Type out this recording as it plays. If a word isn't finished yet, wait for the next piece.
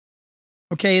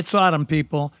Okay, it's autumn,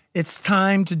 people. It's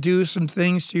time to do some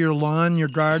things to your lawn, your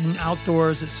garden,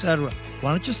 outdoors, etc. Why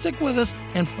don't you stick with us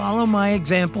and follow my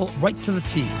example right to the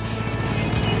T.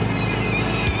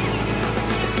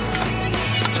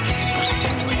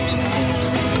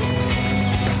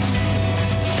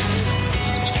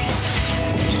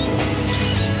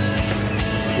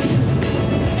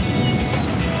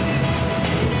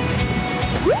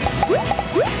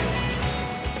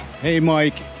 Hey,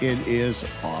 Mike, it is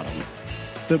autumn.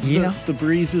 The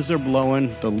breezes are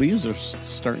blowing. The leaves are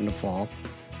starting to fall.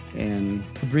 And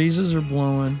the breezes are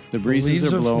blowing. The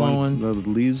breezes are blowing. The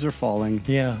leaves are falling.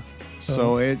 Yeah.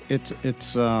 So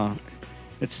it's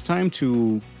time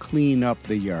to clean up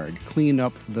the yard, clean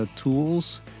up the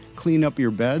tools, clean up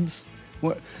your beds.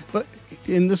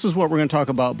 And this is what we're going to talk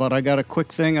about. But I got a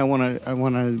quick thing. I want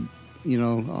to,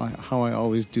 how I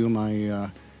always do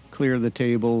my clear the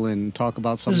table and talk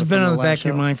about something. This has been on the back of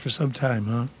your mind for some time,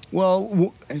 huh?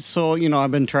 Well, so,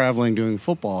 I've been traveling doing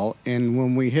football, and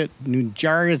when we hit New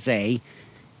Jersey,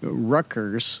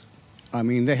 Rutgers,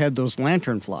 they had those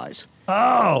lantern flies.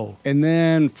 Oh! And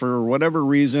then, for whatever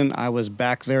reason, I was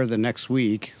back there the next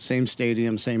week, same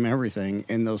stadium, same everything,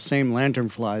 and those same lantern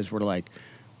flies were,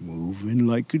 moving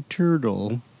like a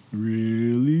turtle,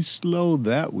 really slow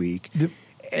that week.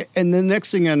 And the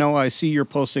next thing I know, I see you're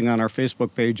posting on our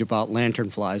Facebook page about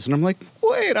lanternflies. And I'm like,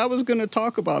 wait, I was going to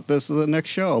talk about this in the next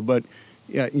show. But,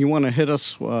 yeah, you want to hit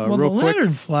us real quick? Well, the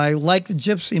lanternfly, like the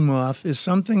gypsy moth, is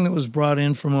something that was brought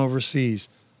in from overseas.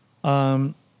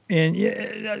 The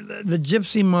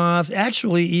gypsy moth,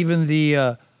 actually even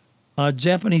the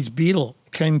Japanese beetle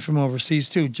came from overseas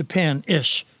too,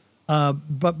 Japan-ish.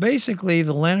 But basically,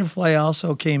 the lanternfly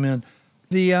also came in.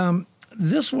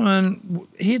 This one,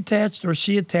 he attached or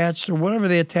she attached or whatever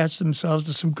they attached themselves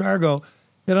to some cargo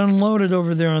that unloaded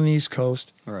over there on the East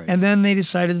Coast. Right. And then they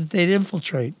decided that they'd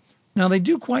infiltrate. Now, they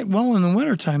do quite well in the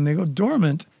wintertime. They go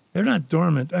dormant. They're not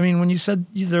dormant. When you said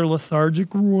they're lethargic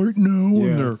right now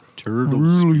and they're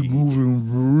really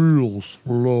moving real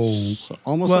slow.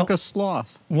 Almost like a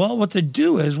sloth. Well, what they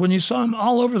do is when you saw them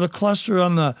all over the cluster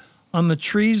on the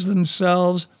trees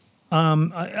themselves,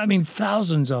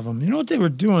 thousands of them. You know what they were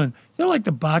doing? They're like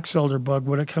the box elder bug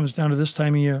when it comes down to this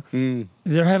time of year.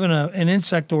 They're having an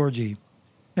insect orgy.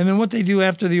 And then what they do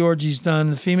after the orgy's done,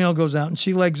 the female goes out and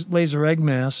she lays her egg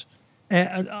mass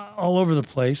all over the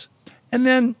place. And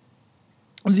then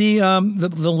the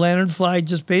lanternfly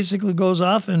just basically goes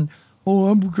off and,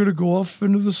 I'm going to go off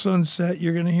into the sunset.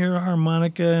 You're going to hear a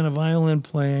harmonica and a violin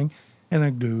playing. And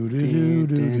like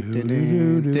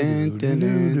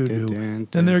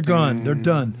then they're gone. They're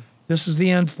done. This is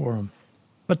the end for them.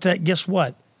 But guess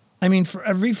what? For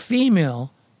every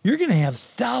female, you're going to have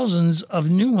thousands of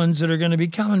new ones that are going to be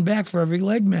coming back for every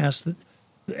egg mass that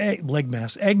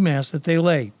they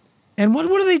lay. And what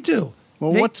do they do?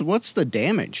 Well, what's the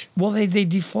damage? Well, they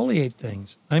defoliate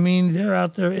things. They're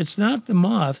out there. It's not the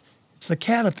moth. It's the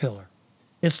caterpillar.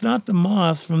 It's not the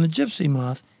moth from the gypsy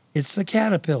moth. It's the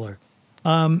caterpillar.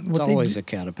 It's always a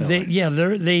caterpillar.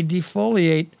 They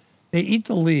defoliate. They eat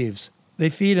the leaves. They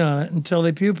feed on it until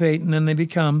they pupate, and then they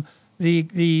become the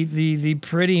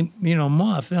pretty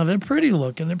moth. Now they're pretty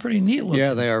looking. They're pretty neat looking.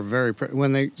 Yeah, they are very pretty.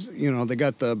 When they they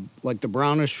got the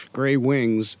brownish gray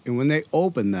wings, and when they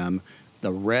open them,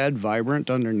 the red vibrant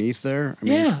underneath there.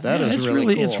 That is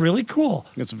really cool. It's really cool.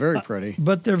 It's very pretty.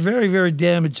 But they're very, very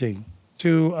damaging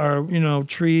to our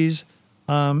trees.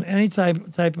 Any type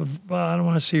of, I don't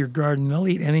want to say your garden. They'll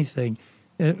eat anything.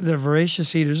 They're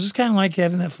voracious eaters. It's kind of like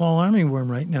having that fall armyworm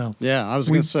right now. Yeah, I was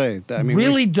going to say that.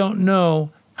 We don't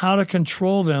know how to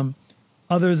control them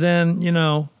other than,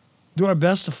 do our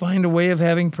best to find a way of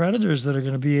having predators that are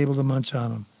going to be able to munch on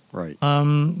them. Right.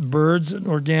 Birds, an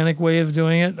organic way of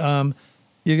doing it.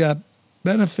 You got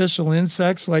beneficial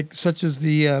insects such as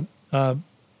the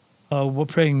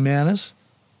praying mantis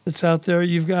that's out there.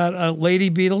 You've got lady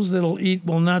beetles that'll eat,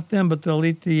 well, not them, but they'll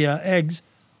eat the eggs.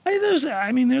 There's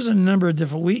a number of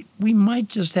different. We might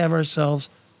just have ourselves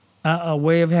a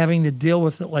way of having to deal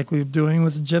with it, like we're doing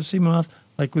with the gypsy moth,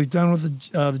 like we've done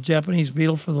with the Japanese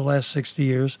beetle for the last 60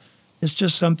 years. It's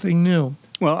just something new.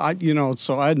 Well,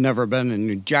 so I'd never been in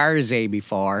New Jersey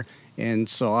before, and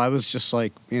so I was just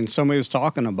like, and somebody was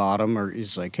talking about them, or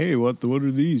he's like, hey, what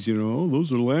are these?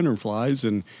 Those are lanternflies,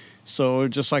 and so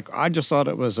just like I just thought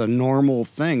it was a normal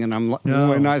thing, and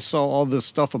when I saw all this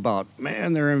stuff about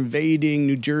they're invading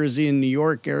New Jersey and New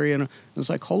York area, and it's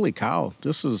like, holy cow,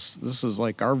 this is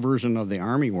like our version of the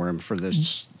armyworm for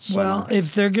this summer. Well,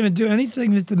 if they're going to do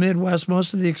anything at the Midwest,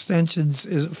 most of the extensions,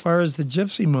 as far as the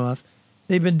gypsy moth,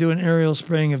 they've been doing aerial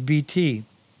spraying of BT,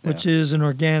 which is an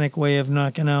organic way of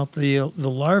knocking out the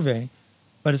larvae.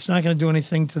 but it's not going to do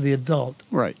anything to the adult.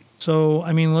 Right. So,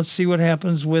 I mean, let's see what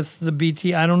happens with the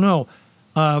BT. I don't know.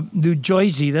 New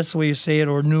Jersey, that's the way you say it,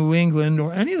 or New England,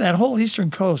 or any of that whole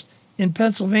eastern coast. In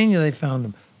Pennsylvania, they found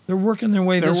them. They're working their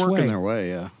way this way. They're working their way,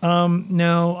 yeah.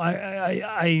 Now,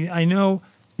 I know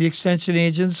the extension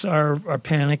agents are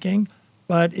panicking,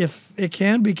 but if it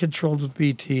can be controlled with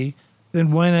BT,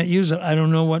 then why not use it? I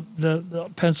don't know what the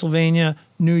Pennsylvania,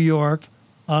 New York,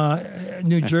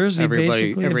 New Jersey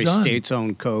basically every have done. state's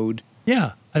own code.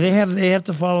 Yeah, they have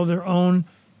to follow their own,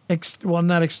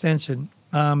 not extension.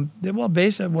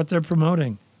 Based on what they're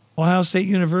promoting. Ohio State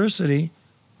University,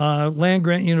 land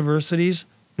grant universities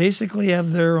basically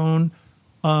have their own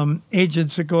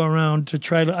agents that go around to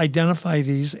try to identify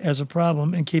these as a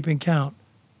problem and keeping count.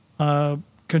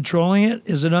 Controlling it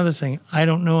is another thing. I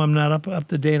don't know. I'm not up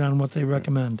to date on what they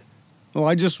recommend. Well,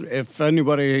 if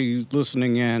anybody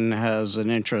listening in has an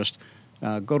interest,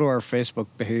 go to our Facebook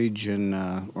page and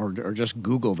or just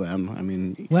Google them. I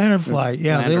mean, lanternfly,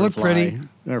 yeah, they look pretty.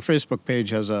 Our Facebook page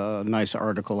has a nice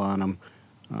article on them.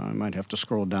 I might have to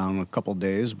scroll down a couple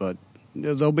days, but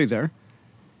they'll be there.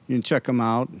 You can check them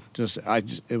out.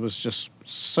 It was just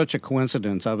such a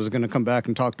coincidence. I was going to come back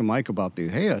and talk to Mike about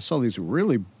these. Hey, I saw these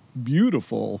really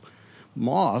beautiful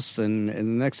moths, and the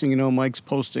next thing you know, Mike's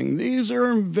posting, these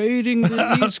are invading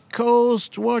the East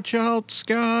Coast. Watch out,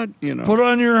 Scott. Put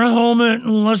on your helmet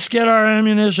and let's get our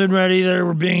ammunition ready.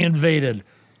 We're being invaded.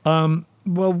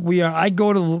 We are. I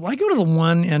go to the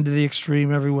one end of the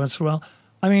extreme every once in a while.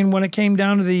 I mean, when it came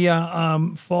down to the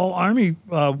fall army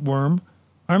worm,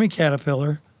 army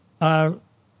caterpillar, I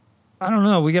don't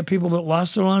know. We got people that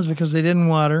lost their lawns because they didn't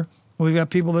water. We've got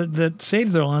people that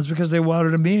saved their lawns because they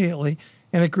watered immediately,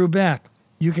 and it grew back.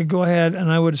 You could go ahead,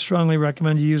 and I would strongly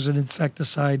recommend you use an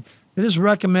insecticide that is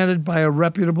recommended by a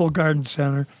reputable garden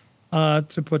center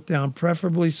to put down,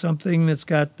 preferably something that's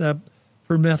got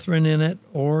permethrin in it,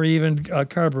 or even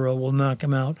carbaryl will knock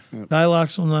them out. Yep.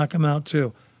 Dilox will knock them out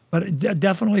too. But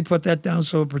definitely put that down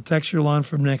so it protects your lawn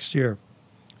from next year.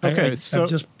 Okay, I'm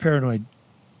just paranoid.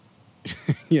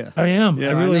 Yeah. I am. Yeah,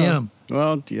 I really am.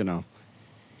 Well,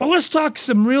 But let's talk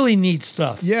some really neat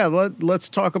stuff. Yeah, let's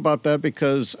talk about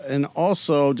that and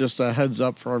also just a heads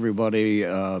up for everybody,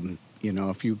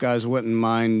 if you guys wouldn't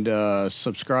mind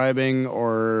subscribing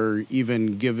or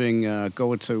even giving,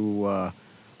 go to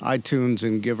iTunes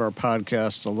and give our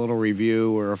podcast a little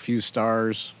review or a few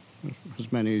stars,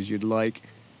 as many as you'd like.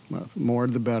 More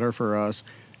the better for us.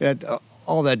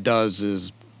 All that does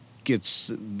is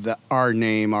gets our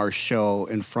name, our show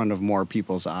in front of more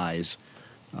people's eyes.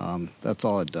 That's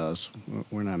all it does.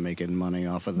 We're not making money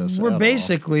off of this. We're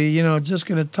basically, just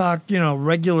going to talk,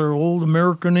 regular old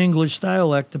American English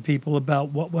dialect to people about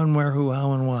what, when, where, who,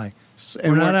 how, and why.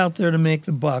 We're not out there to make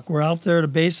the buck. We're out there to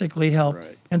basically help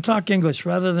and talk English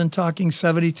rather than talking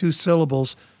 72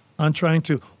 syllables on trying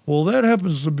to, that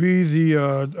happens to be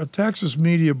the Texas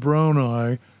media brown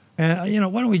eye.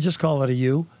 And, why don't we just call it a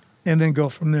U and then go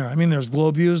from there? I mean, there's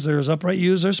globe U's, there's upright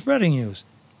U's, there's spreading U's.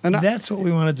 And that's what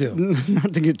we want to do.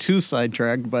 Not to get too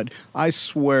sidetracked, but I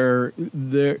swear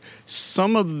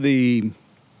some of the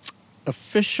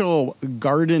official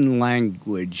garden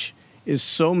language is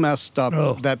so messed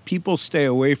up that people stay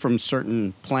away from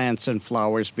certain plants and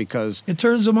flowers because it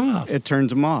turns them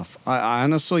off. I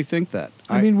honestly think that.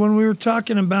 I mean, when we were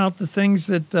talking about the things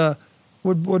that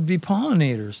would be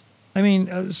pollinators, I mean,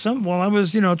 I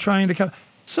was trying to come.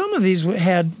 Some of these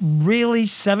had really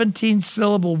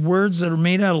 17-syllable words that are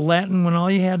made out of Latin when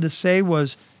all you had to say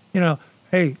was,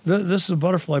 hey, this is a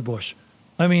butterfly bush.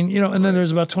 I mean, and then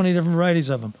there's about 20 different varieties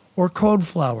of them. Or code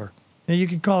flower. Now, you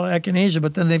could call it echinacea,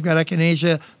 but then they've got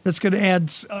echinacea that's going to add,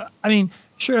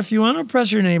 sure, if you want to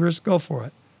impress your neighbors, go for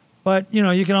it. But,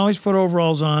 you can always put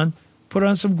overalls on, put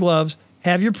on some gloves,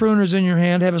 have your pruners in your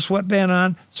hand, have a sweatband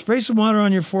on, spray some water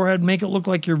on your forehead, make it look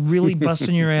like you're really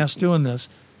busting your ass doing this.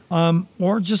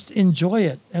 Or just enjoy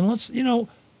it. And let's, the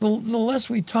less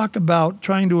we talk about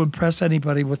trying to impress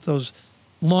anybody with those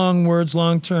long words,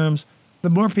 long terms, the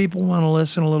more people want to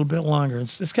listen a little bit longer.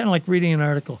 It's kind of like reading an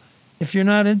article. If you're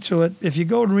not into it, if you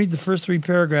go and read the first 3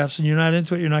 paragraphs and you're not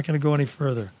into it, you're not going to go any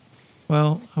further.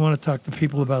 Well, I want to talk to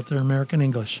people about their American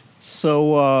English.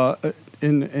 So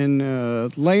in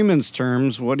layman's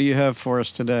terms, what do you have for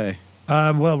us today?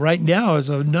 Right now is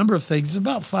a number of things. It's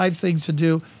about 5 things to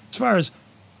do as far as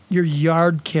your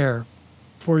yard care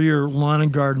for your lawn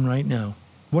and garden right now.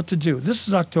 What to do. This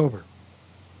is October.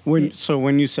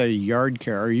 When you say yard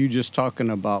care, are you just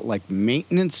talking about like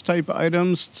maintenance type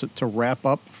items to wrap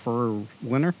up for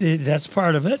winter? That's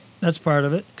part of it.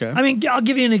 Okay. I mean, I'll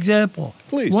give you an example.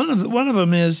 Please. One of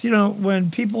them is, when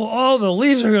people, the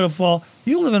leaves are going to fall.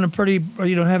 you live in a pretty,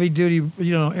 heavy duty,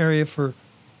 area for,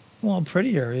 well, a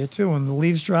pretty area too. When the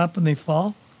leaves drop and they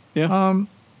fall, Yeah.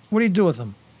 what do you do with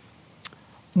them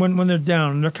when they're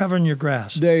down and they're covering your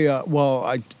grass? They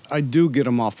I do get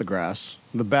them off the grass.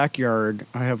 The backyard,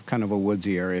 I have kind of a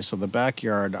woodsy area, so the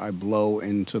backyard I blow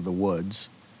into the woods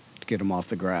to get them off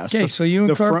the grass. Okay, so you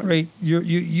incorporate you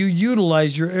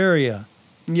utilize your area.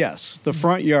 Yes, the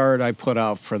front yard I put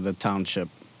out for the township.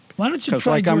 Why don't you Because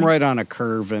try? I'm right on a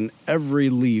curve, and every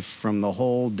leaf from the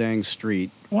whole dang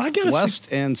street, west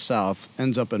and south,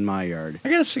 ends up in my yard. I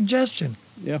got a suggestion.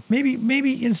 Yeah.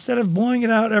 Maybe instead of blowing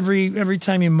it out every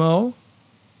time you mow,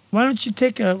 why don't you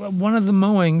take one of the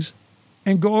mowings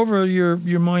and go over your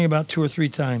mowing about 2 or 3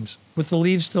 times with the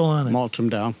leaves still on it? Mulch them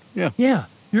down. Yeah. Yeah,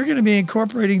 you're going to be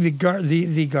incorporating the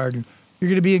garden. You're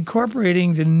going to be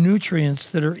incorporating the nutrients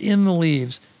that are in the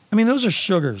leaves. I mean, those are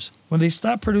sugars. When they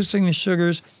stop producing the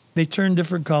sugars, they turn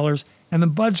different colors, and the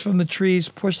buds from the trees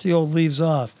push the old leaves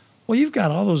off. Well, you've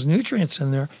got all those nutrients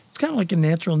in there. It's kind of like a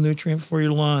natural nutrient for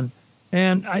your lawn.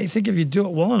 And I think if you do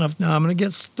it well enough, now I'm going to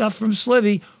get stuff from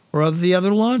Slivy or of the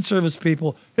other lawn service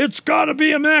people. It's got to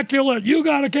be immaculate. You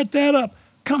got to get that up.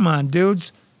 Come on,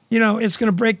 dudes. It's going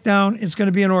to break down. It's going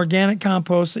to be an organic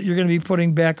compost that you're going to be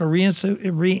putting back or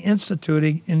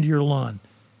reinstituting into your lawn.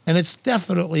 And it's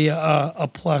definitely a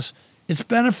plus. It's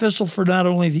beneficial for not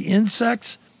only the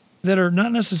insects that are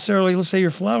not necessarily, let's say,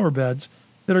 your flower beds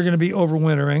that are going to be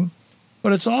overwintering,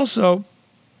 but it's also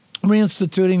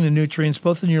reinstituting the nutrients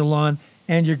both in your lawn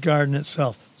and your garden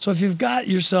itself. So if you've got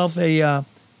yourself a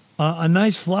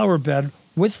nice flower bed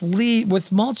with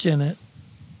mulch in it,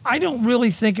 I don't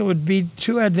really think it would be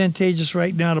too advantageous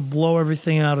right now to blow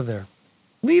everything out of there.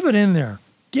 Leave it in there.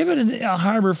 Give it a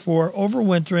harbor for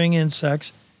overwintering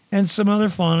insects and some other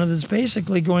fauna that's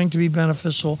basically going to be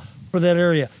beneficial for that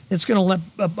area. It's going to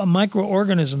let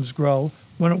microorganisms grow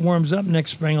when it warms up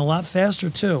next spring a lot faster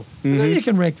too. Mm-hmm. And then you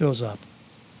can rake those up.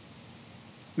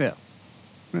 Yeah.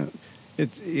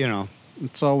 It's,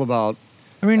 it's all about...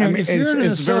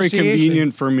 it's very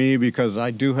convenient for me because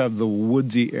I do have the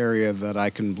woodsy area that I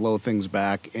can blow things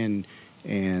back and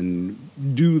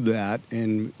do that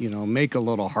and, make a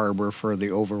little harbor for the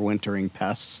overwintering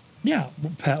pests. Yeah,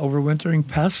 overwintering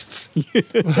pests.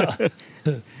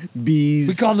 Bees.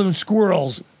 We call them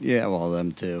squirrels. Yeah, well,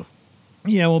 them too.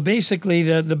 Yeah, well, basically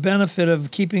the benefit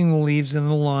of keeping the leaves in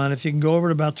the lawn, if you can go over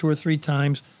it about 2 or 3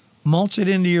 times, mulch it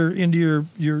into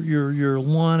your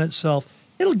lawn itself,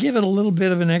 it'll give it a little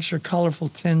bit of an extra colorful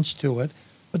tinge to it.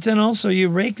 But then also you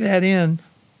rake that in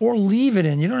or leave it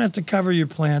in. You don't have to cover your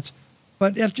plants.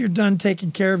 But after you're done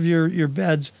taking care of your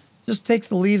beds, just take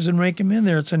the leaves and rake them in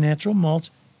there. It's a natural mulch.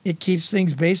 It keeps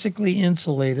things basically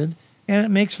insulated, and it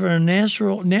makes for a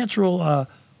natural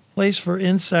place for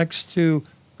insects to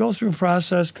go through a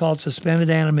process called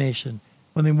suspended animation.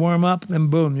 When they warm up, then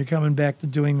boom, you're coming back to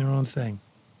doing their own thing.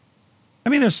 I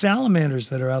mean, there's salamanders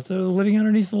that are out there living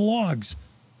underneath the logs.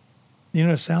 You know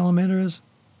what a salamander is?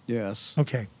 Yes.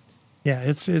 Okay.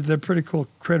 Yeah, they're pretty cool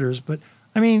critters, but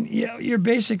I mean, you're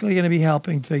basically going to be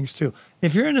helping things too.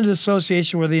 If you're in an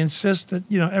association where they insist that,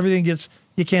 everything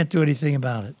you can't do anything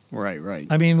about it. Right.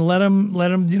 I mean, let them,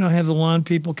 have the lawn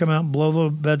people come out and blow the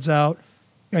beds out,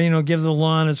 give the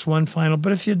lawn its one final.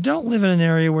 But if you don't live in an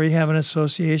area where you have an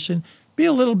association, be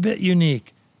a little bit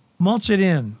unique. Mulch it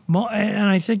in. And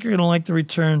I think you're going to like the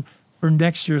return for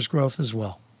next year's growth as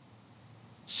well.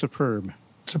 Superb.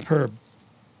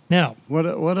 Now, what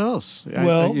else?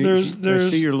 Well, I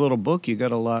see your little book. You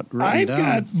got a lot written down.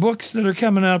 I've got books that are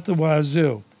coming out the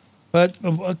wazoo, but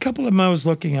a couple of them I was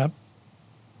looking up,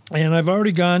 and I've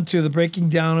already gone to the breaking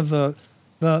down of the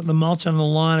mulch on the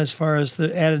lawn as far as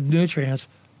the added nutrients.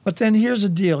 But then here's the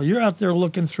deal: you're out there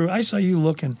looking through. I saw you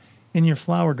looking in your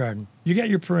flower garden. You got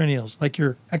your perennials like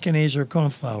your echinacea or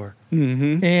coneflower,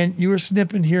 and you were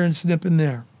snipping here and snipping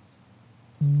there.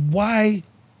 Why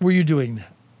were you doing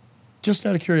that? Just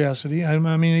out of curiosity. I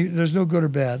mean, there's no good or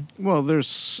bad. Well,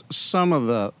 there's some of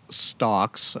the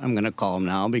stalks, I'm going to call them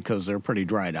now because they're pretty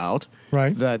dried out.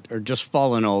 Right. That are just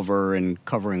falling over and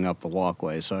covering up the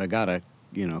walkway. So I got to,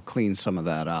 clean some of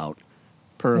that out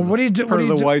per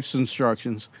the wife's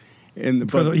instructions.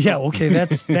 Okay,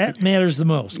 that matters the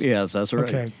most. Yes, that's right.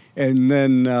 Okay. And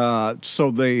then,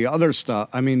 so the other stuff,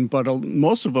 but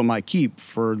most of them I keep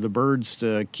for the birds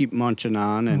to keep munching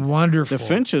on. And wonderful. The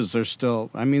finches are still,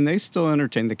 they still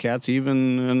entertain the cats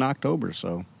even in October,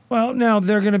 so. Well, now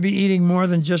they're going to be eating more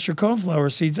than just your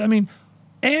coneflower seeds. I mean,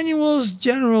 annuals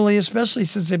generally, especially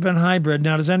since they've been hybrid.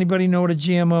 Now, does anybody know what a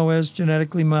GMO is?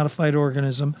 Genetically modified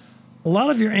organism. A lot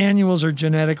of your annuals are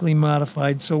genetically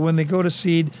modified, so when they go to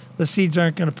seed, the seeds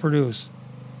aren't going to produce.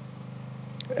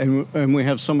 And we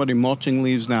have somebody mulching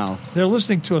leaves now. They're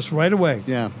listening to us right away.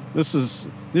 Yeah, this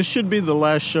should be the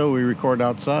last show we record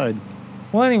outside.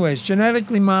 Well, anyways,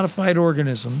 genetically modified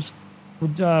organisms,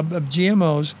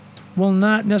 GMOs, will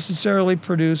not necessarily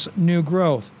produce new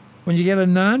growth. When you get a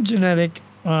non-genetic,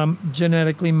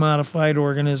 genetically modified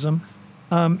organism,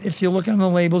 if you look on the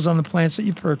labels on the plants that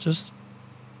you purchased,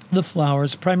 the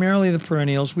flowers, primarily the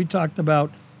perennials, we talked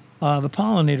about the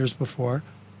pollinators before.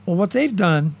 Well, what they've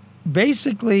done,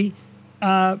 basically,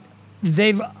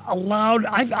 they've allowed,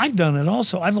 I've done it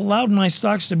also, I've allowed my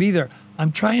stalks to be there.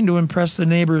 I'm trying to impress the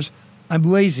neighbors. I'm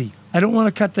lazy. I don't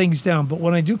want to cut things down, but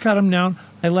when I do cut them down,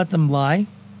 I let them lie.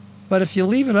 But if you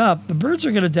leave it up, the birds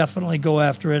are going to definitely go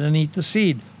after it and eat the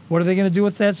seed. What are they going to do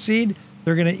with that seed?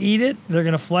 They're going to eat it, they're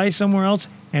going to fly somewhere else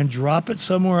and drop it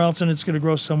somewhere else, and it's going to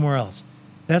grow somewhere else.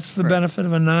 That's the benefit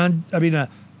of a non-GMO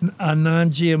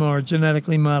or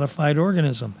genetically modified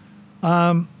organism.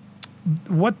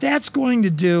 What that's going to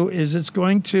do is it's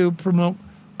going to promote.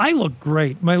 I look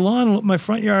great. My lawn, my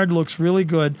front yard looks really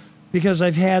good because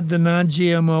I've had the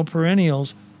non-GMO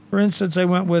perennials. For instance, I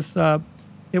went with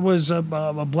it was a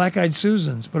black-eyed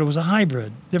Susans, but it was a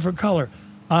hybrid, different color.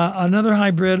 Another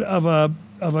hybrid of a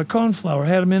coneflower.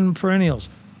 Had them in perennials.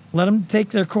 Let them take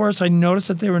their course. I noticed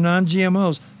that they were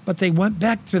non-GMOs, but they went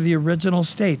back to the original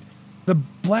state. The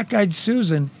black-eyed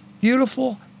Susan,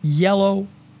 beautiful yellow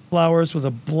flowers with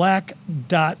a black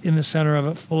dot in the center of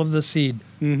it, full of the seed.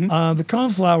 Mm-hmm. The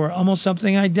coneflower, almost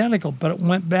something identical, but it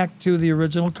went back to the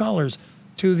original colors,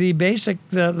 to the basic,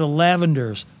 the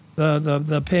lavenders,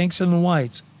 the pinks and the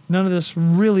whites. None of this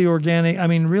really organic,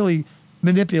 really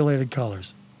manipulated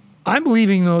colors. I'm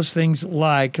leaving those things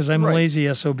lie because I'm a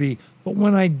lazy SOB. But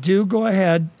when I do go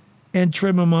ahead and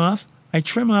trim them off, I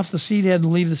trim off the seed head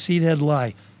and leave the seed head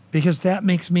lie because that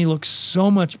makes me look so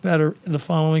much better the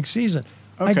following season.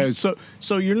 Okay,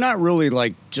 so you're not really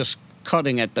like just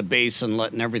cutting at the base and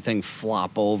letting everything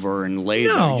flop over and lay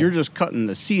there. You're just cutting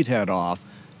the seed head off,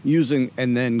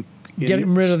 and then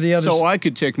getting rid of the others. So I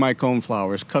could take my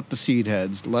coneflowers, cut the seed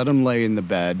heads, let them lay in the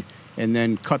bed, and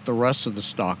then cut the rest of the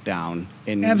stalk down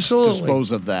and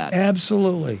dispose of that.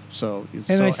 Absolutely. So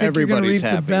reap everybody's the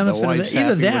happy. benefit The wife's of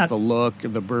that. happy with the look.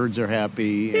 The birds are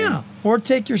happy. Yeah. Or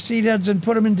take your seed heads and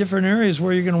put them in different areas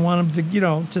where you're going to want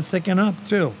them to thicken up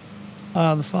too.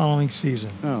 The following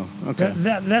season. Oh, okay.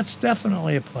 That's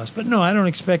definitely a plus. But no, I don't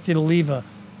expect you to leave a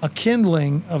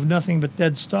kindling of nothing but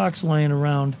dead stalks laying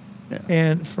around,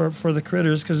 and for the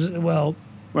critters because you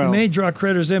may draw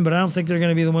critters in, but I don't think they're going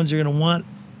to be the ones you're going to want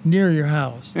near your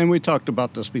house. And we talked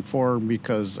about this before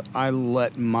because I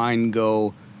let mine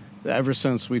go ever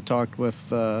since we talked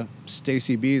with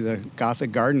Stacy B, the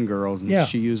Gothic Garden Girl, and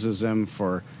she uses them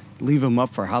leave them up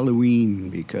for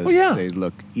Halloween because they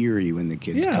look eerie when the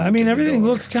kids come to everything the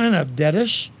door. looks kind of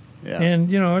deadish,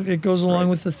 and it goes along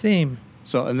with the theme.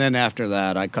 So, and then after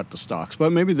that, I cut the stalks.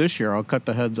 But maybe this year I'll cut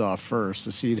the heads off first,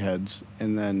 the seed heads,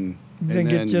 and then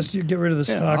get rid of the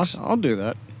stalks. I'll do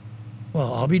that.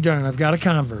 Well, I'll be darned. I've got a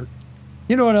convert.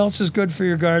 You know what else is good for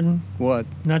your garden? What?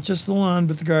 Not just the lawn,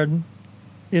 but the garden.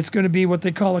 It's going to be what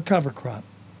they call a cover crop.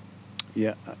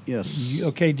 Yeah. Yes.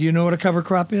 Okay. Do you know what a cover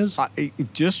crop is?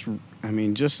 Just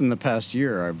in the past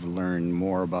year, I've learned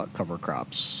more about cover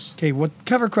crops. Okay. What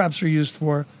cover crops are used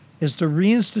for is to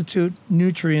reinstitute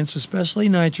nutrients, especially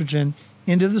nitrogen,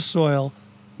 into the soil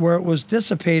where it was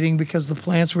dissipating because the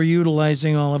plants were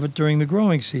utilizing all of it during the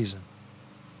growing season.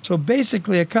 So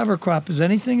basically, a cover crop is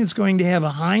anything that's going to have a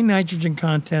high nitrogen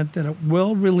content that it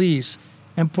will release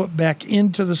and put back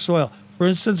into the soil. For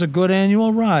instance, a good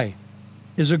annual rye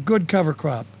is a good cover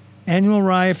crop. Annual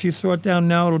rye, if you throw it down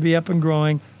now, it'll be up and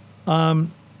growing.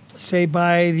 Say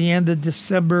by the end of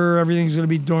December, everything's going to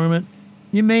be dormant.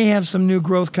 You may have some new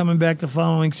growth coming back the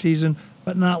following season,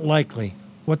 but not likely.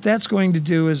 What that's going to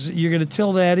do is you're going to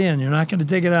till that in. You're not going to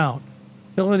dig it out.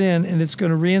 Fill it in, and it's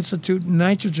going to reinstitute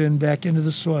nitrogen back into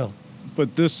the soil.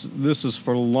 But this is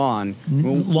for lawn.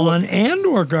 Lawn and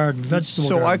or garden, vegetable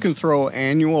So gardens. I can throw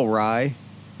annual rye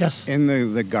in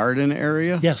the garden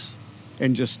area? Yes.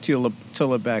 And just till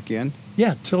it back in?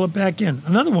 Yeah, till it back in.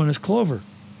 Another one is clover.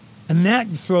 And that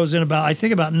throws in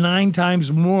about 9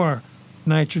 times more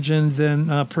nitrogen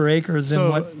than per acre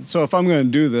than So if I'm going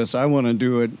to do this, I want to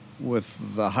do it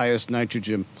with the highest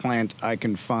nitrogen plant I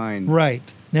can find. Right.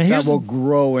 Now that will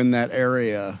grow in that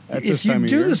area at this time of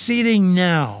year. If you do the seeding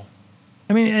now,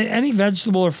 any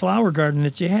vegetable or flower garden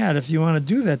that you had, if you want to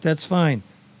do that, that's fine.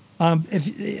 If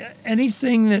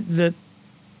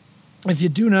you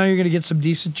do now, you're going to get some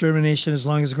decent germination as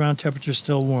long as the ground temperature is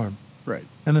still warm. Right.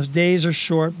 And the days are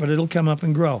short, but it'll come up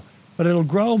and grow. But it'll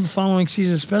grow the following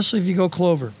season, especially if you go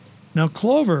clover. Now,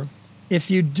 clover if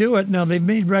you do it, now they've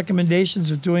made recommendations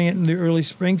of doing it in the early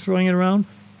spring, throwing it around,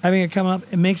 having it come up,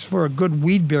 it makes for a good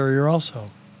weed barrier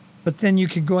also. But then you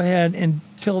could go ahead and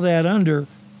till that under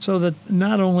so that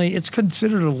not only it's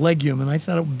considered a legume, and I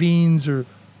thought beans or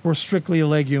strictly a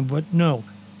legume, but no.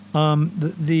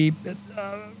 The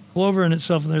clover in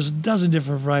itself, and there's a dozen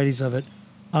different varieties of it.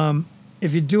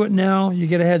 If you do it now, you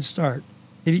get a head start.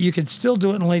 If you can still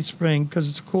do it in late spring because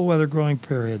it's a cool weather growing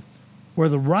period. Where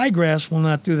the ryegrass will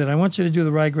not do that. I want you to do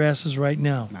the ryegrasses right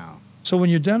now. No. So when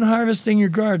you're done harvesting your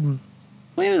garden,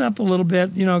 clean it up a little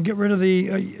bit. Get rid of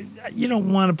the. You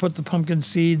don't want to put the pumpkin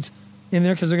seeds in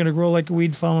there because they're going to grow like a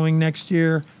weed following next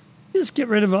year. Just get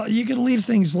rid of it. You can leave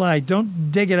things lie.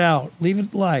 Don't dig it out. Leave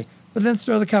it lie. But then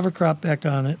throw the cover crop back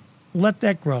on it. Let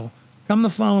that grow. Come the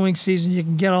following season, you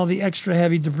can get all the extra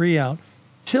heavy debris out.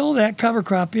 Till that cover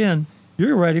crop in,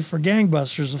 you're ready for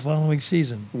gangbusters the following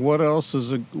season. What else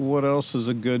is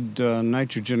a good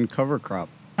nitrogen cover crop?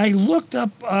 I looked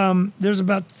up. There's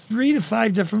about 3 to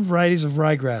 5 different varieties of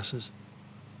ryegrasses.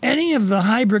 Any of the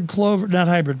hybrid clover, not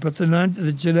hybrid, but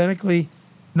the genetically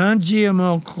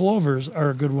non-GMO clovers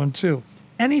are a good one too.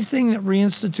 Anything that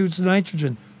reinstitutes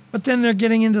nitrogen. But then they're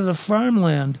getting into the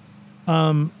farmland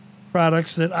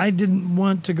products that I didn't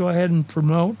want to go ahead and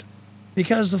promote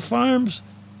because the farmers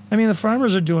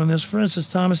are doing this. For instance,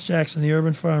 Thomas Jackson, the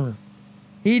urban farmer,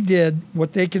 he did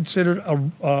what they considered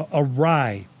a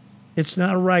rye. It's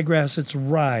not a ryegrass, it's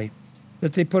rye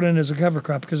that they put in as a cover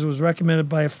crop because it was recommended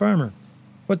by a farmer.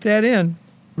 Put that in,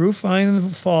 grew fine in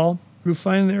the fall, grew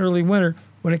fine in the early winter.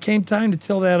 When it came time to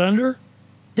till that under,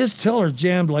 his tiller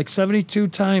jammed like 72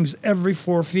 times every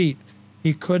 4 feet.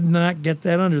 He could not get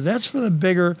that under. That's for the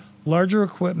bigger, larger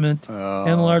equipment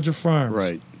and larger farms.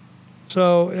 Right.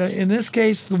 So in this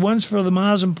case, the ones for the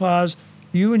ma's and pa's,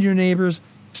 you and your neighbors,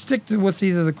 stick with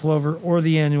either the clover or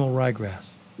the annual ryegrass.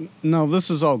 No, this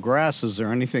is all grass. Is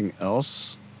there anything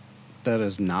else that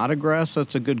is not a grass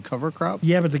that's a good cover crop?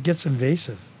 Yeah, but it gets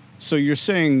invasive. So you're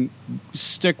saying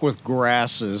stick with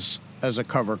grasses as a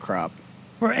cover crop?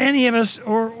 For any of us,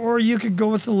 or you could go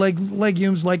with the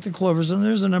legumes like the clovers, and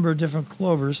there's a number of different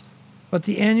clovers, but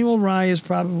the annual rye is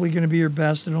probably going to be your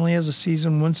best. It only has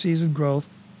one season growth.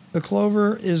 The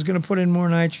clover is going to put in more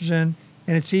nitrogen,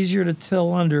 and it's easier to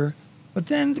till under. But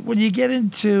then when you get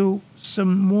into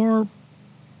some more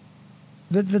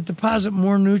that deposit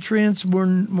more nutrients, more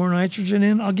nitrogen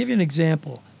in, I'll give you an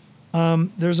example.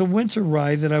 There's a winter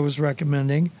rye that I was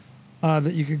recommending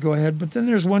that you could go ahead, but then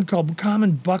there's one called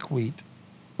common buckwheat.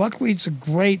 Buckwheat's a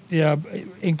great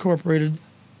incorporated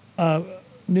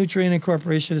nutrient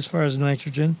incorporation as far as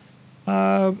nitrogen.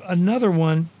 Another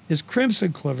one is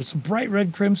crimson clover. It's a bright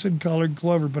red crimson colored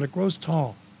clover, but it grows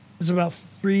tall. It's about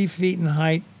 3 feet in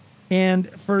height. And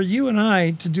for you and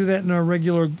I to do that in our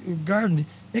regular garden,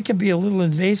 it can be a little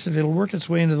invasive. It'll work its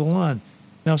way into the lawn.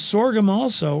 Now, sorghum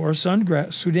also, or Sudan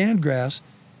grass,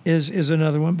 is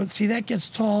another one. But see, that gets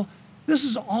tall. This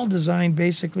is all designed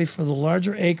basically for the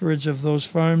larger acreage of those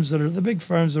farms that are the big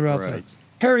farms that are out there.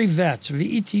 Hairy vetch,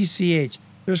 VETCH.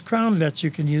 There's crown vetch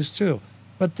you can use too.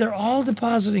 But they're all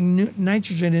depositing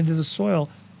nitrogen into the soil.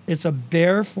 It's a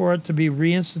bear for it to be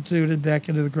reinstituted back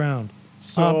into the ground.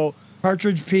 So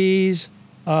partridge peas,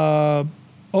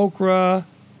 okra.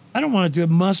 I don't want to do it.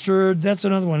 Mustard, that's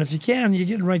another one. If you can, you're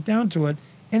getting right down to it.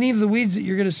 Any of the weeds that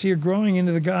you're going to see are growing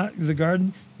into the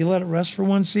garden, you let it rest for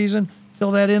one season,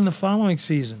 fill that in the following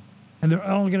season. And they're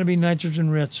all going to be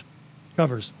nitrogen-rich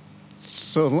covers.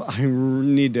 So I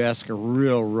need to ask a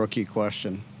real rookie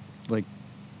question, like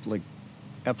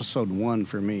episode 1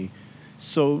 for me.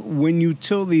 So when you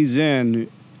till these in,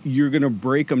 you're going to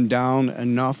break them down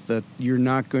enough that you're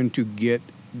not going to get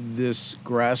this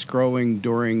grass growing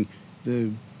during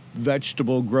the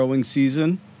vegetable growing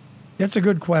season? That's a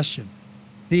good question.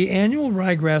 The annual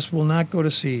ryegrass will not go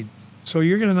to seed. So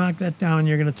you're going to knock that down and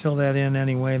you're going to till that in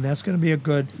anyway. And that's going to be a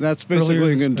good... That's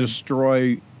basically going to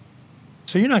destroy...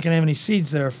 So you're not going to have any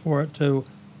seeds there for it to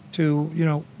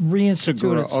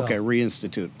reinstitute itself. Okay,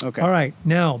 reinstitute. Okay. All right.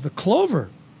 Now, the clover,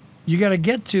 you got to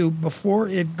get to before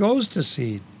it goes to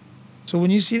seed. So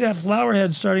when you see that flower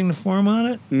head starting to form on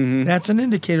it, that's an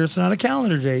indicator. It's not a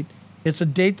calendar date. It's a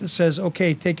date that says,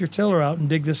 okay, take your tiller out and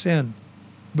dig this in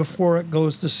before it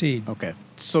goes to seed. Okay.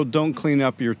 So don't clean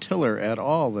up your tiller at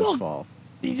all this fall.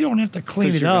 You don't have to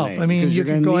clean it up. I mean, you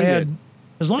can go ahead.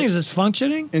 As long as it's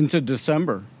functioning. Into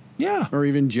December. Yeah. Or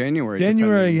even January.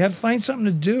 You have to find something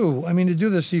to do. I mean, to do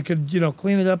this, you could,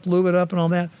 clean it up, lube it up and all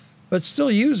that, but still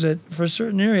use it for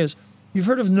certain areas. You've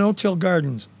heard of no-till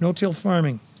gardens, no-till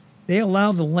farming. They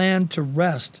allow the land to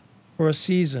rest for a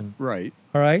season. Right.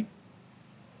 All right?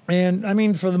 And, I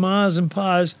mean, for the ma's and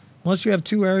pa's, unless you have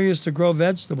 2 areas to grow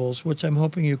vegetables, which I'm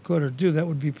hoping you could or do, that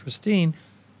would be pristine.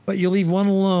 But you leave one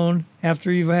alone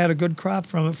after you've had a good crop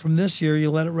from it from this year. You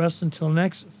let it rest until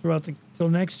next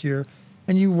year,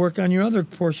 and you work on your other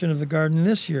portion of the garden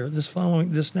this year,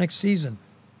 this next season.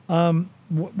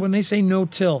 When they say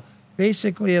no-till,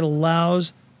 basically it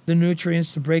allows the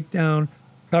nutrients to break down,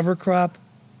 cover crop,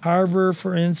 harbor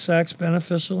for insects,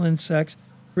 beneficial insects,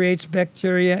 creates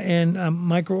bacteria and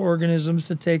microorganisms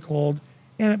to take hold,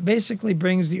 and it basically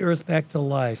brings the earth back to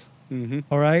life. Mm-hmm.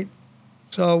 All right?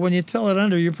 So when you till it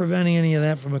under, you're preventing any of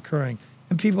that from occurring.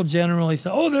 And people generally say,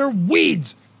 oh, they're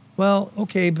weeds. Well,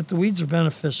 okay, but the weeds are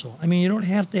beneficial. I mean, you don't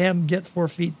have to have them get 4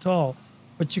 feet tall,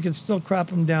 but you can still crop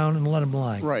them down and let them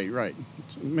lie. Right.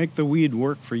 Make the weed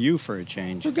work for you for a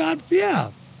change. For God,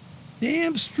 yeah.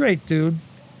 Damn straight, dude.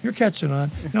 You're catching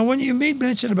on. Now, when you made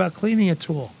mention about cleaning a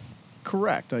tool.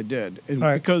 Correct, I did. All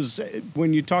right. Because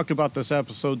when you talked about this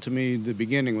episode to me, the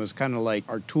beginning was kind of like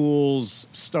our tools,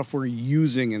 stuff we're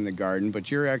using in the garden,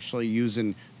 but you're actually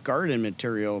using garden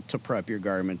material to prep your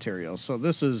garden material. So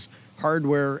this is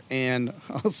hardware and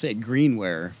I'll say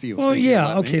greenware. If you Well, if you yeah,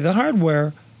 let okay, me. the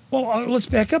hardware. Well, let's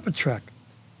back up a trek.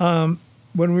 When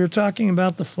we were talking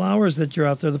about the flowers that you're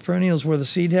out there, the perennials were the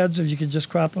seed heads, if you could just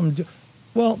crop them.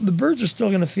 Well, the birds are still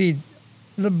going to feed.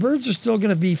 The birds are still going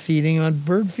to be feeding on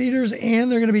bird feeders, and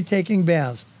they're going to be taking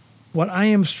baths. What I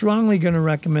am strongly going to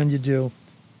recommend you do,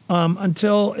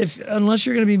 unless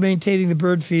you're going to be maintaining the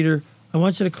bird feeder, I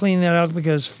want you to clean that out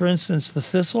because, for instance, the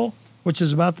thistle, which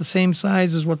is about the same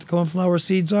size as what the coneflower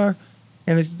seeds are,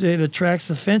 and it attracts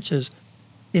the finches.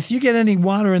 If you get any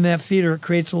water in that feeder, it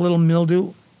creates a little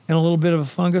mildew and a little bit of a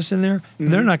fungus in there,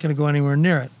 and they're not going to go anywhere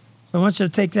near it. So I want you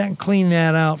to take that and clean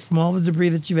that out from all the debris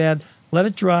that you've had, let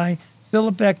it dry, fill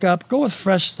it back up, go with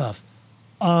fresh stuff.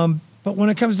 But when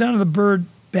it comes down to the bird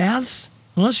baths,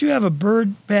 unless you have a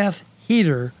bird bath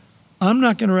heater, I'm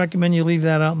not going to recommend you leave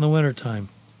that out in the wintertime.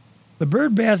 The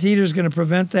bird bath heater is going to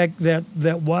prevent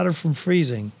that water from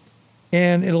freezing,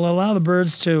 and it'll allow the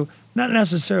birds to not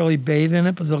necessarily bathe in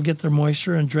it, but they'll get their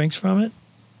moisture and drinks from it.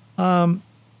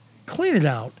 Clean it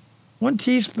out. 1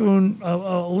 teaspoon,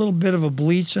 a little bit of a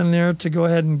bleach in there to go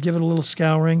ahead and give it a little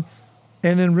scouring,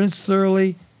 and then rinse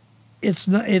thoroughly.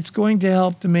 It's going to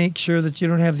help to make sure that you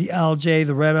don't have the algae,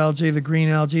 the red algae, the green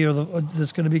algae,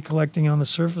 that's going to be collecting on the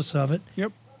surface of it.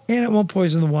 Yep. And it won't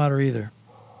poison the water either.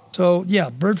 So, yeah,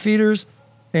 bird feeders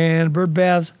and bird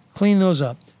baths, clean those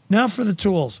up. Now for the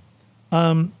tools.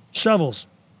 Shovels.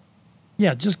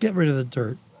 Yeah, just get rid of the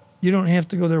dirt. You don't have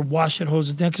to go there, wash it, hose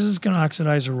it down, because it's going to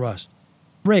oxidize or rust.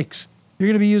 Rakes. You're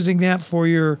going to be using that for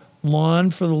your lawn,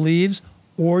 for the leaves,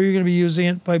 or you're going to be using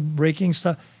it by raking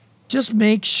stuff. Just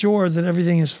make sure that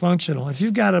everything is functional. If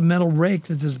you've got a metal rake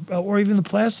that is, or even the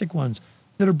plastic ones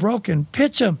that are broken,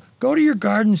 pitch them. Go to your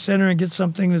garden center and get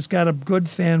something that's got a good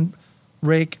fan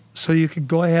rake so you could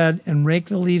go ahead and rake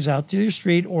the leaves out to your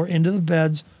street or into the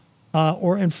beds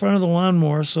or in front of the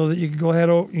lawnmower so that you can go ahead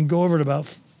and go over it about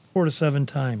 4 to 7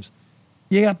 times.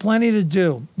 You got plenty to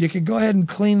do. You could go ahead and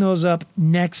clean those up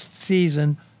next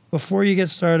season before you get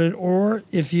started, or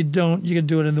if you don't, you can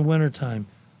do it in the wintertime.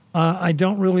 I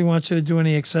don't really want you to do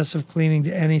any excessive cleaning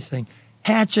to anything.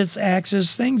 Hatchets,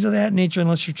 axes, things of that nature,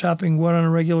 unless you're chopping wood on a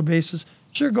regular basis,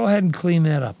 sure, go ahead and clean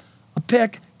that up. A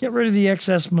pick, get rid of the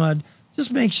excess mud.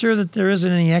 Just make sure that there isn't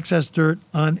any excess dirt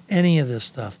on any of this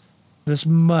stuff, this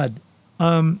mud.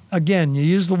 Again, you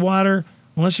use the water,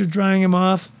 unless you're drying them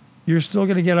off, you're still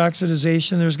going to get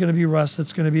oxidization. There's going to be rust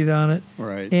that's going to be on it.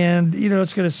 Right. And,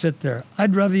 it's going to sit there.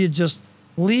 I'd rather you just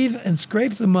leave and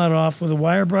scrape the mud off with a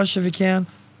wire brush if you can.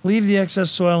 Leave the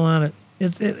excess soil on it.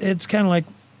 It's kind of like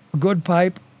a good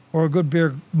pipe or a good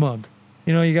beer mug.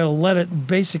 You got to let it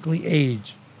basically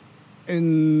age.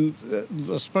 And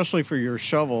especially for your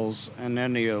shovels and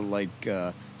any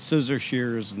scissor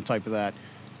shears and type of that,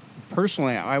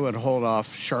 personally, I would hold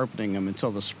off sharpening them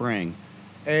until the spring.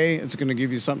 It's going to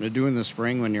give you something to do in the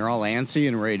spring when you're all antsy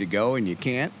and ready to go and you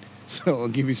can't. So it'll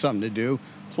give you something to do.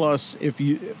 Plus, if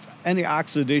any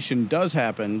oxidation does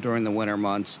happen during the winter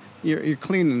months, you're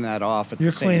cleaning that off at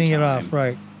the same time. You're cleaning it off,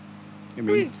 right. I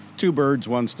mean, 2 birds,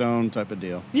 1 stone type of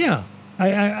deal. Yeah.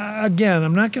 Again,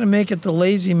 I'm not going to make it the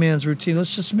lazy man's routine.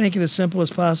 Let's just make it as simple as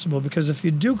possible, because if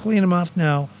you do clean them off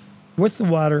now with the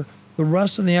water, the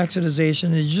rust and the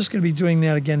oxidization, you're just going to be doing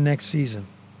that again next season.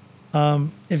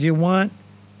 If you want,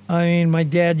 my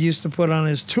dad used to put on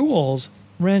his tools,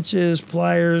 wrenches,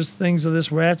 pliers, things of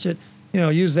this ratchet,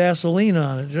 use Vaseline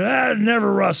on it. It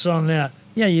never rusts on that.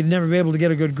 Yeah, you'd never be able to get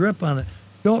a good grip on it.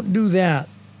 Don't do that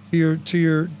to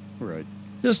your right.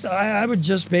 I would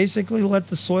just basically let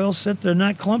the soil sit there,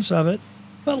 not clumps of it,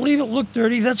 but leave it look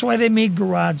dirty. That's why they made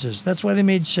garages. That's why they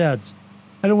made sheds.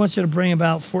 I don't want you to bring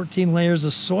about 14 layers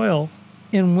of soil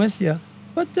in with you.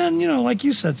 But then, like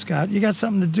you said, Scott, you got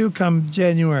something to do come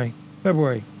January,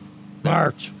 February,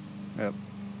 March. Yep.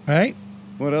 Right?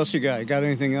 What else you got? You got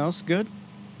anything else good?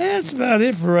 That's about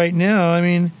it for right now. I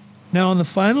mean, now on the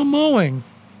final mowing,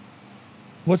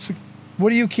 what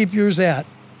do you keep yours at?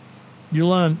 Your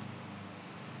lawn.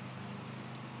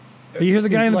 You hear the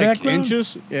guy in the background?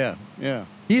 Inches? Yeah.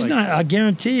 He's not. I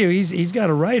guarantee you, he's got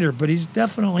a rider, but he's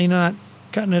definitely not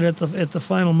cutting it at the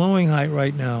final mowing height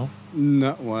right now.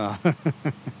 No, well,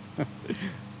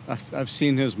 I've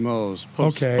seen his mows.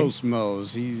 Post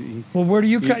mows. Well, where do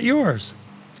you cut yours?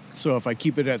 So if I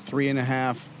keep it at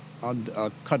 3.5,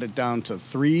 I'll cut it down to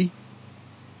 3.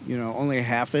 Only a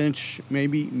half inch,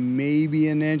 maybe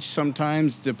an inch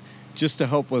sometimes, just to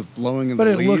help with blowing of the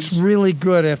leaves. But it looks really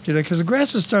good after that because the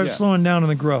grasses start slowing down in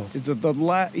the growth. It's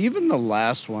even the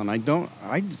last one. I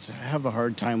have a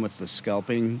hard time with the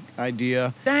scalping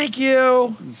idea. Thank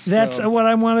you. That's what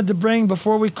I wanted to bring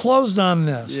before we closed on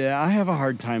this. Yeah, I have a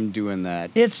hard time doing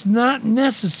that. It's not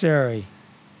necessary.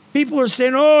 People are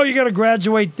saying, "Oh, you got to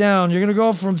graduate down. You're going to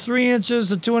go from 3 inches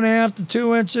to 2.5 to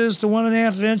 2 inches to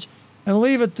 1.5 inch, and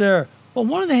leave it there." Well,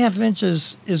 1.5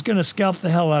 inches is going to scalp the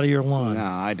hell out of your lawn. No,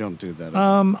 I don't do that.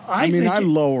 I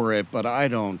lower it, but I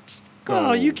don't go.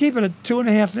 Well, you keep it at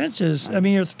 2.5 inches. I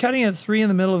mean, you're cutting at 3 in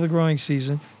the middle of the growing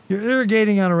season. You're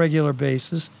irrigating on a regular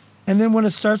basis. And then when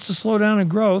it starts to slow down in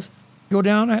growth, go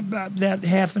down that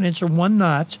half an inch or 1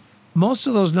 notch. Most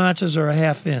of those notches are a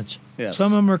half inch. Yes.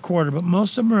 Some of them are a quarter, but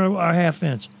most of them are a half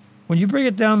inch. When you bring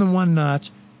it down to 1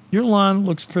 notch, your lawn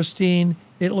looks pristine.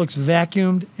 It looks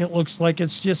vacuumed. It looks like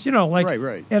it's just,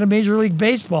 right. at a Major League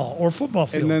Baseball or football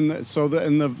field. And then,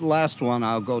 in the last one,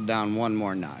 I'll go down 1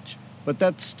 more notch. But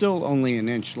that's still only an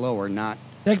inch lower, not...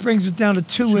 That brings it down to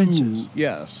 2 inches.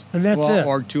 Yes. And that's it.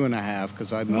 Or 2.5,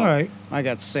 because I mow. All right. I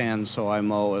got sand, so I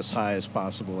mow as high as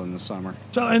possible in the summer.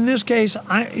 So in this case,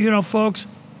 folks,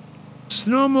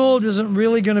 snow mold isn't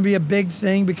really going to be a big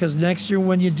thing because next year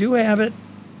when you do have it,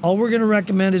 all we're going to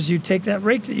recommend is you take that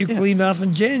rake that you cleaned off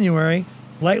in January,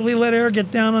 lightly let air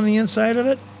get down on the inside of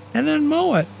it, and then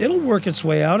mow it. It'll work its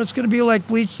way out. It's going to be like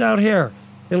bleached out hair.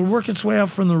 It'll work its way out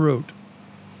from the root.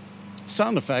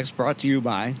 Sound effects brought to you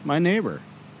by my neighbor.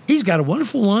 He's got a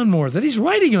wonderful lawnmower that he's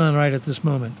riding on right at this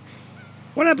moment.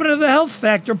 What happened to the health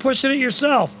factor pushing it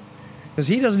yourself? Because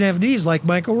he doesn't have knees like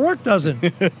Mike O'Rourke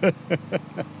doesn't.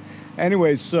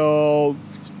 Anyway, so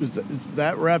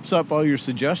that wraps up all your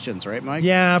suggestions, right, Mike?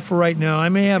 Yeah, for right now. I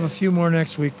may have a few more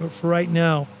next week, but for right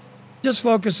now, just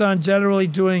focus on generally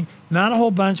doing not a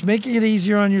whole bunch, making it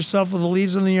easier on yourself with the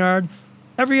leaves in the yard.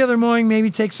 Every other mowing,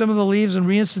 maybe take some of the leaves and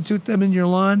reinstitute them in your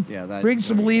lawn. Yeah, bring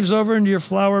some leaves over into your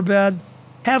flower bed.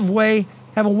 Have a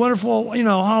wonderful,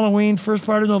 Halloween, first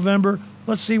part of November.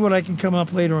 Let's see what I can come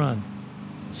up later on.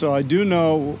 So I do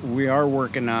know we are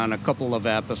working on a couple of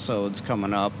episodes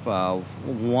coming up.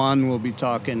 One, we'll be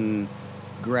talking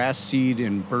grass seed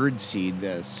and bird seed,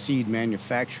 the seed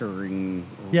manufacturing,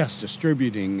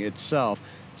 distributing itself.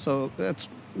 So that's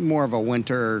more of a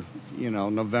winter,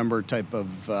 November type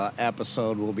of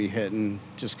episode we'll be hitting.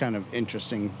 Just kind of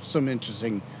some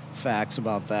interesting facts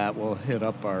about that. We'll hit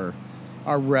up our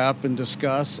rep and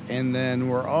discuss. And then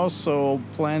we're also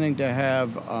planning to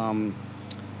have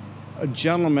a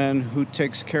gentleman who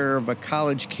takes care of a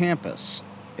college campus.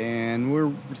 And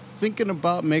we're thinking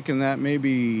about making that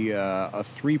maybe a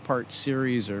 3-part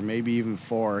series or maybe even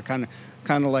 4.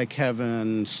 Kind of like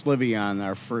having Slivy on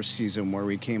our first season where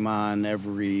we came on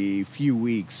every few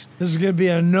weeks. This is going to be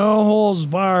a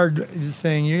no-holds-barred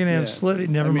thing. You're going to have Slivy.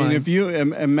 Never mind. If you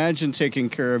imagine taking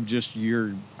care of just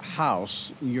your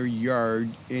house, your yard,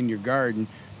 and your garden,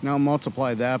 now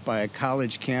multiply that by a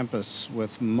college campus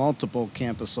with multiple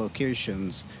campus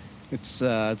locations. It's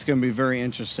going to be very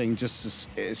interesting just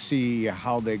to see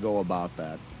how they go about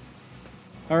that.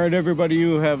 All right, everybody,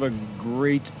 you have a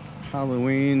great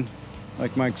Halloween.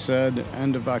 Like Mike said,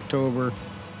 end of October,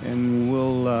 and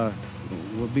we'll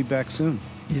be back soon.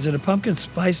 Is it a pumpkin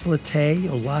spice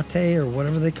latte or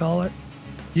whatever they call it?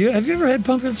 Have you ever had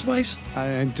pumpkin spice?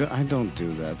 I don't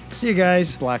do that. See you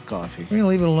guys. Black coffee. We're going to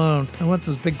leave it alone. I want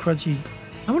those big crunchy.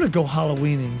 I want to go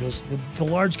Halloweening, the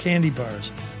large candy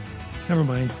bars. Never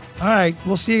mind. All right,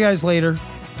 we'll see you guys later.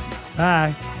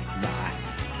 Bye. Bye.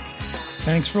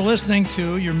 Thanks for listening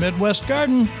to Your Midwest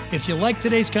Garden. If you like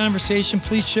today's conversation,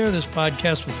 please share this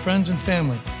podcast with friends and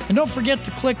family. And don't forget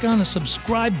to click on the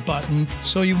subscribe button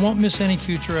so you won't miss any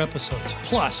future episodes.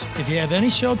 Plus, if you have any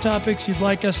show topics you'd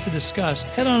like us to discuss,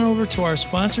 head on over to our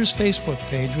sponsor's Facebook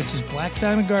page, which is Black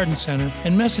Diamond Garden Center,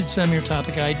 and message them your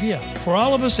topic idea. For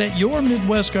all of us at Your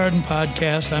Midwest Garden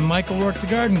Podcast, I'm Michael Rourke, the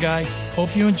Garden Guy.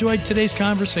 Hope you enjoyed today's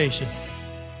conversation.